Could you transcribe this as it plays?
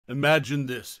Imagine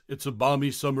this, it's a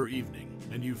balmy summer evening,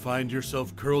 and you find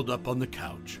yourself curled up on the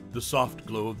couch, the soft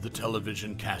glow of the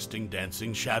television casting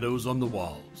dancing shadows on the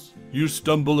walls. You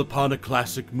stumble upon a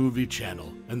classic movie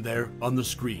channel, and there, on the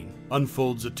screen,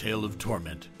 unfolds a tale of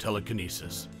torment,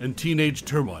 telekinesis, and teenage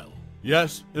turmoil.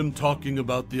 Yes, I'm talking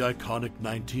about the iconic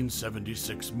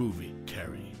 1976 movie,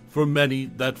 Carrie. For many,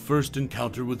 that first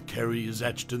encounter with Carrie is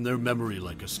etched in their memory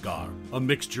like a scar, a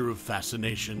mixture of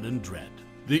fascination and dread.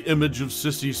 The image of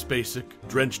Sissy Spacek,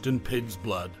 drenched in pig's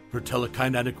blood, her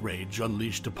telekinetic rage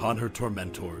unleashed upon her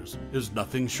tormentors, is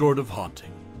nothing short of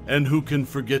haunting. And who can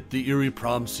forget the eerie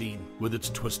prom scene with its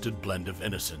twisted blend of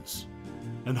innocence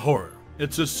and horror?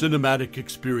 It's a cinematic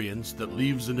experience that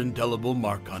leaves an indelible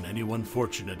mark on anyone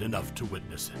fortunate enough to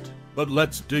witness it. But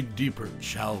let's dig deeper,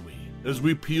 shall we? As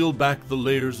we peel back the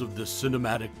layers of this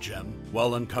cinematic gem,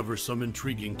 we'll uncover some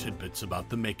intriguing tidbits about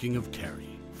the making of Carrie.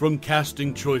 From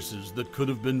casting choices that could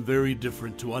have been very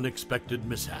different to unexpected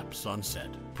mishaps on set,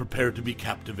 prepare to be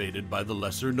captivated by the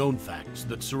lesser-known facts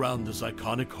that surround this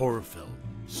iconic horror film.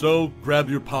 So,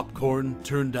 grab your popcorn,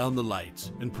 turn down the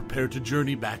lights, and prepare to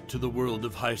journey back to the world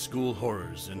of high school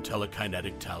horrors and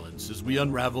telekinetic talents as we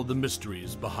unravel the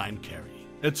mysteries behind Carrie.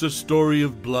 It's a story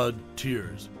of blood,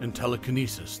 tears, and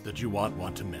telekinesis that you won't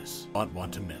want to miss. In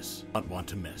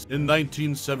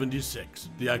 1976,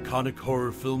 the iconic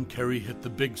horror film Carrie hit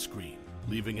the big screen,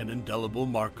 leaving an indelible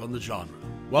mark on the genre.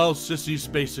 While Sissy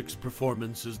Spacek's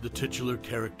performance as the titular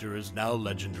character is now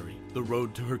legendary, the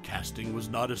road to her casting was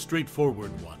not a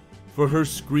straightforward one. For her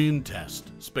screen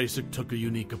test, Spacek took a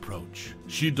unique approach.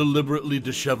 She deliberately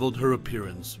disheveled her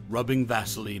appearance, rubbing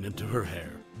Vaseline into her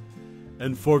hair,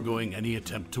 and foregoing any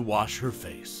attempt to wash her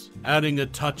face. Adding a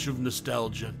touch of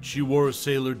nostalgia, she wore a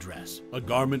sailor dress, a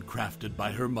garment crafted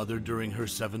by her mother during her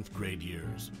 7th grade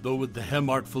years, though with the hem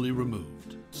artfully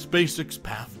removed. Spacek's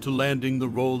path to landing the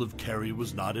role of Carrie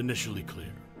was not initially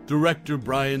clear. Director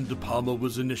Brian De Palma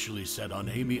was initially set on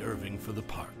Amy Irving for the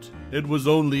part. It was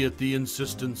only at the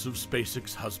insistence of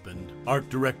Spacek's husband, art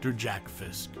director Jack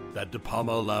Fisk, that De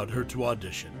Palma allowed her to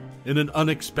audition. In an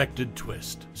unexpected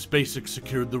twist, Spacek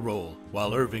secured the role,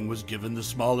 while Irving was given the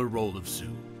smaller role of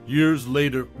Sue. Years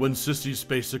later, when Sissy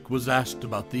Spacek was asked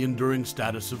about the enduring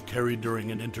status of Carrie during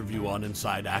an interview on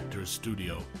Inside Actors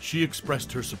Studio, she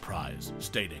expressed her surprise,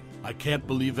 stating, "I can't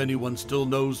believe anyone still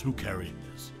knows who Carrie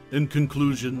is." In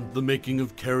conclusion, the making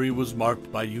of Carrie was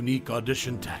marked by unique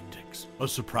audition tactics, a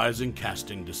surprising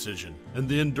casting decision, and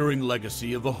the enduring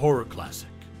legacy of a horror classic.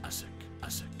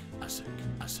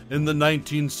 In the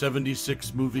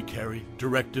 1976 movie Carrie,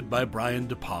 directed by Brian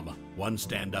De Palma, one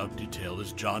standout detail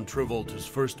is John Travolta's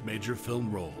first major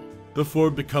film role. Before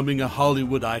becoming a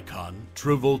Hollywood icon,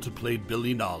 Travolta played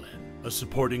Billy Nolan, a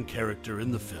supporting character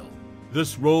in the film.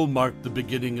 This role marked the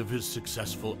beginning of his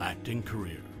successful acting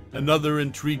career. Another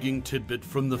intriguing tidbit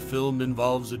from the film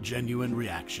involves a genuine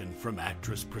reaction from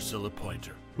actress Priscilla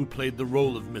Pointer, who played the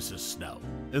role of Mrs. Snell.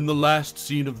 In the last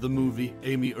scene of the movie,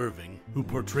 Amy Irving, who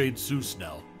portrayed Sue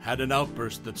Snell, had an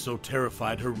outburst that so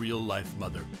terrified her real-life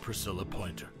mother, Priscilla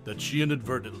Pointer, that she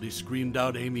inadvertently screamed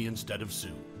out Amy instead of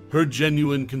Sue. Her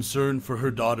genuine concern for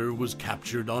her daughter was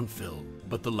captured on film,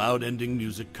 but the loud ending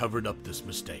music covered up this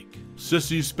mistake.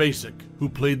 Sissy Spacek, who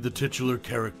played the titular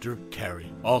character,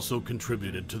 Carrie, also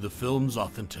contributed to the film's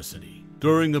authenticity.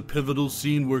 During a pivotal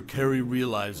scene where Carrie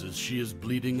realizes she is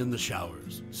bleeding in the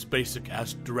showers, Spacek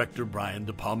asked director Brian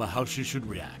De Palma how she should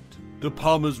react. De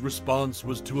Palma's response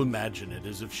was to imagine it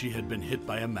as if she had been hit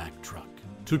by a Mack truck.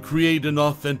 To create an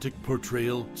authentic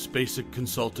portrayal, Spacek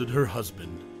consulted her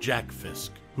husband, Jack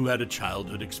Fisk, who had a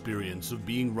childhood experience of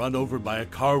being run over by a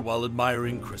car while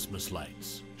admiring Christmas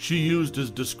lights. She used his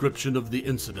description of the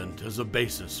incident as a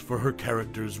basis for her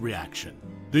character's reaction.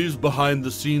 These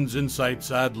behind-the-scenes insights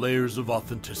add layers of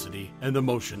authenticity and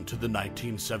emotion to the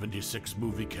 1976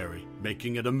 movie Carrie,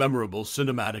 making it a memorable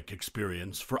cinematic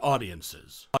experience for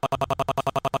audiences.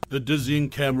 The dizzying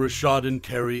camera shot in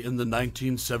Carrie in the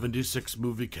 1976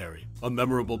 movie Carrie, a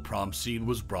memorable prom scene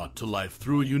was brought to life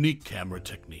through a unique camera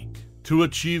technique. To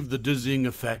achieve the dizzying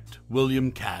effect,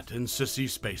 William Katt and Sissy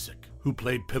Spacek, who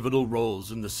played pivotal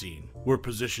roles in the scene, were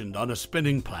positioned on a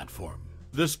spinning platform.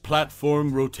 This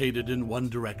platform rotated in one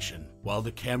direction, while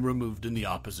the camera moved in the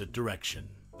opposite direction.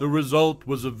 The result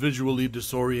was a visually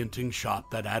disorienting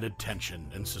shot that added tension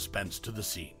and suspense to the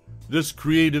scene. This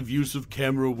creative use of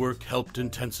camera work helped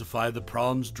intensify the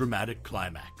prom's dramatic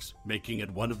climax, making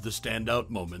it one of the standout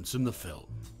moments in the film.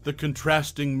 The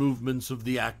contrasting movements of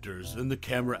the actors and the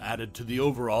camera added to the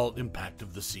overall impact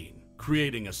of the scene,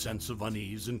 creating a sense of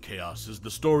unease and chaos as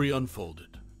the story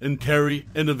unfolded. In Carrie,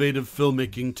 innovative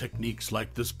filmmaking techniques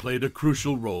like this played a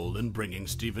crucial role in bringing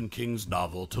Stephen King's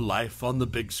novel to life on the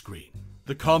big screen.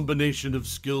 The combination of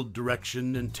skilled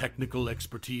direction and technical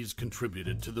expertise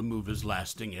contributed to the movie's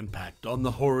lasting impact on the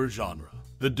horror genre.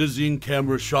 The dizzying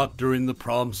camera shot during the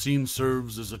prom scene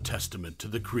serves as a testament to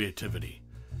the creativity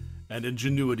and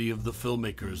ingenuity of the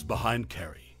filmmakers behind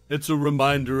Carrie. It's a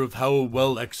reminder of how a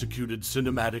well-executed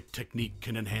cinematic technique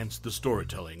can enhance the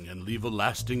storytelling and leave a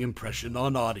lasting impression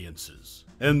on audiences.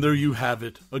 And there you have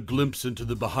it, a glimpse into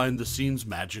the behind-the-scenes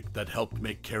magic that helped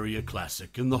make Carrie a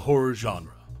classic in the horror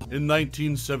genre. In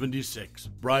 1976,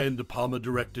 Brian De Palma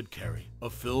directed Carrie, a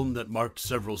film that marked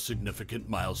several significant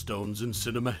milestones in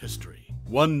cinema history.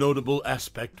 One notable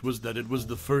aspect was that it was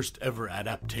the first ever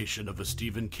adaptation of a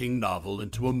Stephen King novel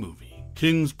into a movie.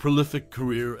 King's prolific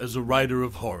career as a writer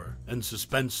of horror and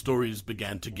suspense stories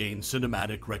began to gain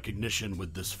cinematic recognition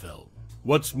with this film.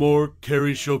 What's more,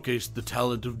 Carrie showcased the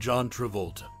talent of John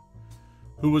Travolta,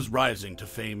 who was rising to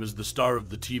fame as the star of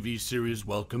the TV series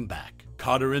Welcome Back,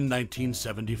 Kotter in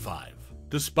 1975.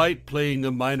 Despite playing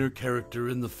a minor character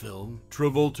in the film,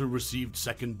 Travolta received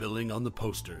second billing on the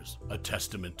posters, a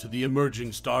testament to the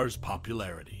emerging star's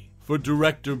popularity. For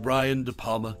director Brian De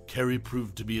Palma, Carrie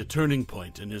proved to be a turning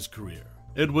point in his career.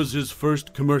 It was his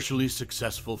first commercially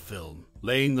successful film,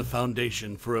 laying the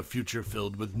foundation for a future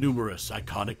filled with numerous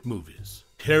iconic movies.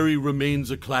 Carrie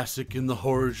remains a classic in the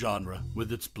horror genre,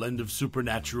 with its blend of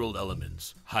supernatural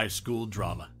elements, high school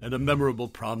drama, and a memorable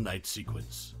prom night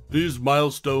sequence. These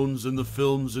milestones in the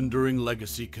film's enduring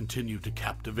legacy continue to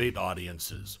captivate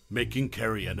audiences, making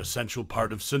Carrie an essential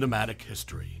part of cinematic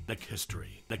history.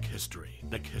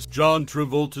 John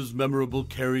Travolta's memorable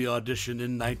Carrie audition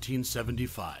in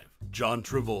 1975. John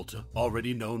Travolta,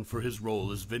 already known for his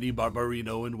role as Vinnie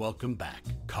Barbarino in Welcome Back,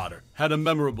 Kotter, had a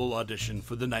memorable audition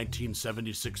for the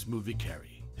 1976 movie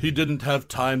Carrie. He didn't have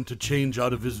time to change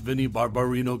out of his Vinnie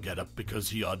Barbarino getup because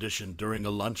he auditioned during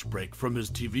a lunch break from his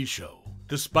TV show.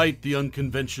 Despite the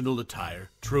unconventional attire,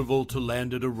 Travolta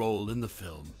landed a role in the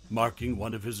film, marking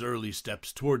one of his early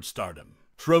steps toward stardom.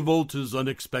 Travolta's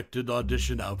unexpected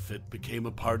audition outfit became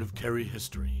a part of Carrie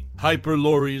history. Piper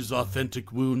Laurie's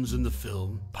authentic wounds in the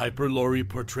film. Piper Laurie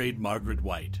portrayed Margaret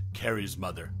White, Carrie's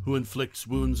mother, who inflicts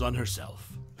wounds on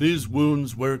herself. These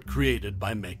wounds weren't created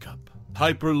by makeup.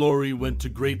 Piper Laurie went to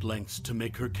great lengths to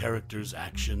make her character's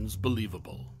actions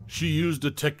believable. She used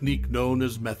a technique known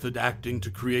as method acting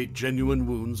to create genuine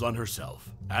wounds on herself,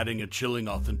 adding a chilling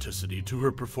authenticity to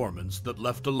her performance that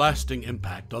left a lasting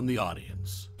impact on the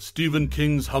audience. Stephen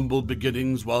King's humble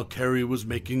beginnings while Carrie was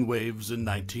making waves in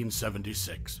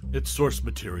 1976. Its source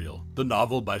material, the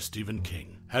novel by Stephen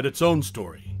King, had its own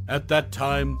story. At that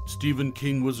time, Stephen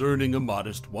King was earning a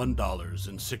modest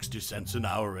 $1.60 an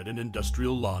hour at an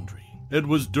industrial laundry. It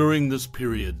was during this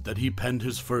period that he penned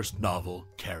his first novel,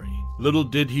 Carrie. Little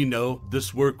did he know,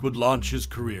 this work would launch his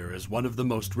career as one of the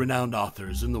most renowned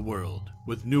authors in the world,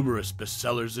 with numerous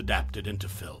bestsellers adapted into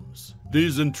films.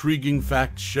 These intriguing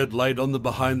facts shed light on the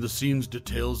behind-the-scenes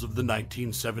details of the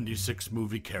 1976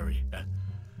 movie Carrie,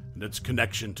 and its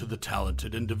connection to the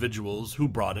talented individuals who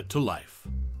brought it to life.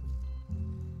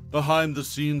 Behind the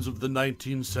scenes of the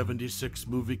 1976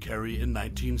 movie Carrie in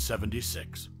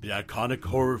 1976, the iconic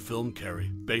horror film Carrie,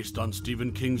 based on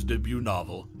Stephen King's debut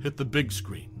novel, hit the big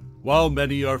screen. While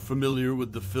many are familiar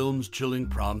with the film's chilling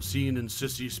prom scene and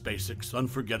Sissy Spacek's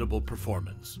unforgettable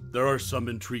performance, there are some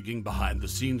intriguing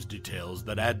behind-the-scenes details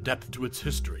that add depth to its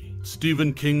history.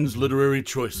 Stephen King's literary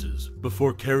choices.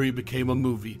 Before Carrie became a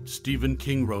movie, Stephen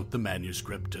King wrote the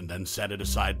manuscript and then set it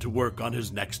aside to work on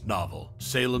his next novel,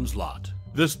 Salem's Lot.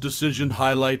 This decision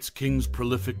highlights King's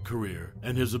prolific career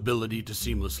and his ability to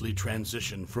seamlessly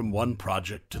transition from one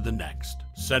project to the next,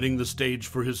 setting the stage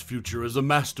for his future as a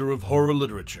master of horror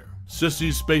literature.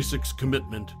 Sissy Spacek's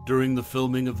commitment during the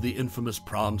filming of the infamous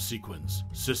prom sequence.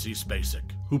 Sissy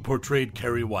Spacek, who portrayed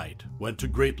Carrie White, went to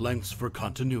great lengths for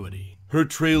continuity. Her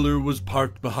trailer was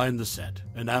parked behind the set,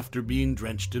 and after being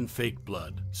drenched in fake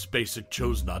blood, Spacek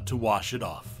chose not to wash it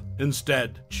off.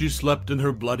 Instead, she slept in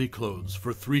her bloody clothes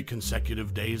for 3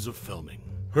 consecutive days of filming.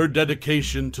 Her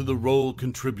dedication to the role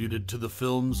contributed to the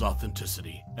film's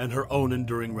authenticity and her own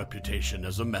enduring reputation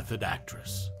as a method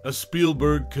actress. A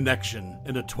Spielberg connection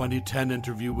in a 2010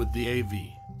 interview with the AV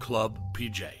Club,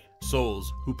 PJ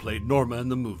Souls, who played Norma in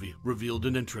the movie, revealed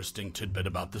an interesting tidbit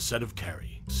about the set of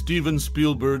Carrie. Steven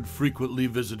Spielberg frequently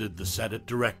visited the set at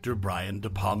director Brian De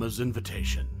Palma's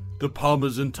invitation. De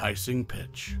Palma's enticing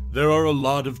pitch. There are a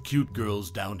lot of cute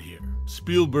girls down here.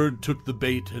 Spielberg took the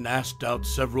bait and asked out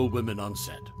several women on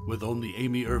set, with only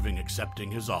Amy Irving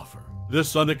accepting his offer.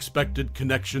 This unexpected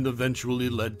connection eventually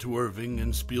led to Irving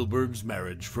and Spielberg's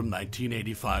marriage from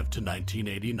 1985 to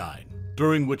 1989,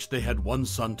 during which they had one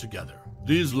son together.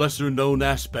 These lesser-known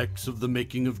aspects of the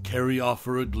making of Carrie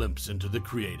offer a glimpse into the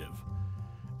creative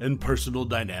and personal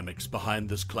dynamics behind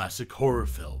this classic horror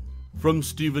film. From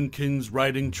Stephen King's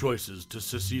writing choices to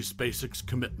Sissy Spacek's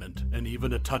commitment and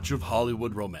even a touch of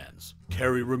Hollywood romance,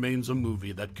 Carrie remains a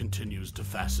movie that continues to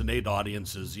fascinate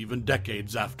audiences even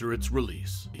decades after its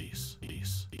release.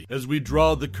 As we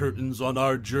draw the curtains on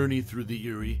our journey through the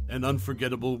eerie and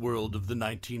unforgettable world of the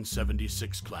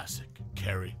 1976 classic,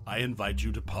 Carrie, I invite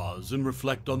you to pause and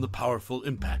reflect on the powerful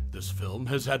impact this film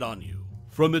has had on you.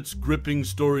 From its gripping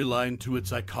storyline to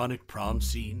its iconic prom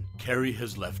scene, Carrie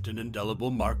has left an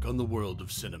indelible mark on the world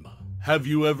of cinema. Have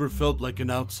you ever felt like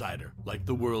an outsider, like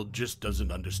the world just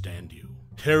doesn't understand you?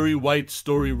 Carrie White's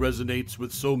story resonates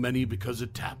with so many because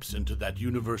it taps into that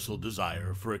universal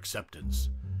desire for acceptance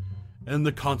and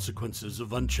the consequences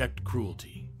of unchecked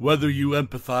cruelty. Whether you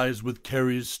empathize with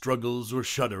Carrie's struggles or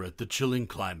shudder at the chilling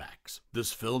climax,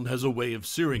 this film has a way of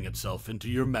searing itself into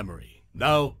your memory.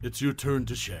 Now, it's your turn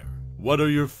to share. What are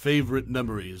your favorite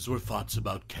memories or thoughts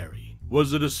about Carrie?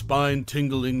 Was it a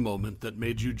spine-tingling moment that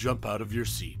made you jump out of your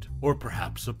seat? Or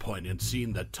perhaps a poignant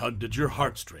scene that tugged at your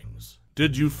heartstrings?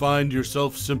 Did you find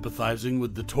yourself sympathizing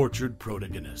with the tortured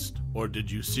protagonist? Or did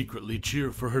you secretly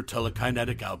cheer for her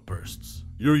telekinetic outbursts?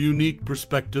 Your unique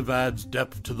perspective adds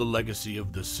depth to the legacy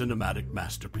of this cinematic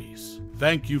masterpiece.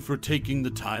 Thank you for taking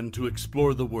the time to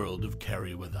explore the world of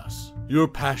Carrie with us. Your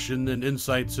passion and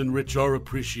insights enrich our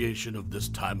appreciation of this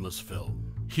timeless film.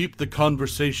 Keep the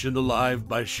conversation alive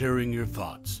by sharing your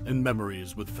thoughts and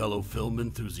memories with fellow film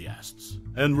enthusiasts.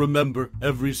 And remember,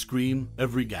 every scream,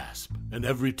 every gasp, and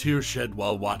every tear shed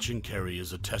while watching Carrie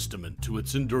is a testament to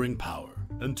its enduring power.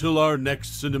 Until our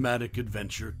next cinematic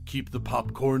adventure, keep the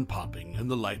popcorn popping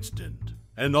and the lights dimmed.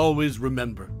 And always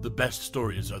remember, the best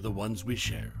stories are the ones we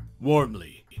share.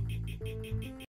 Warmly,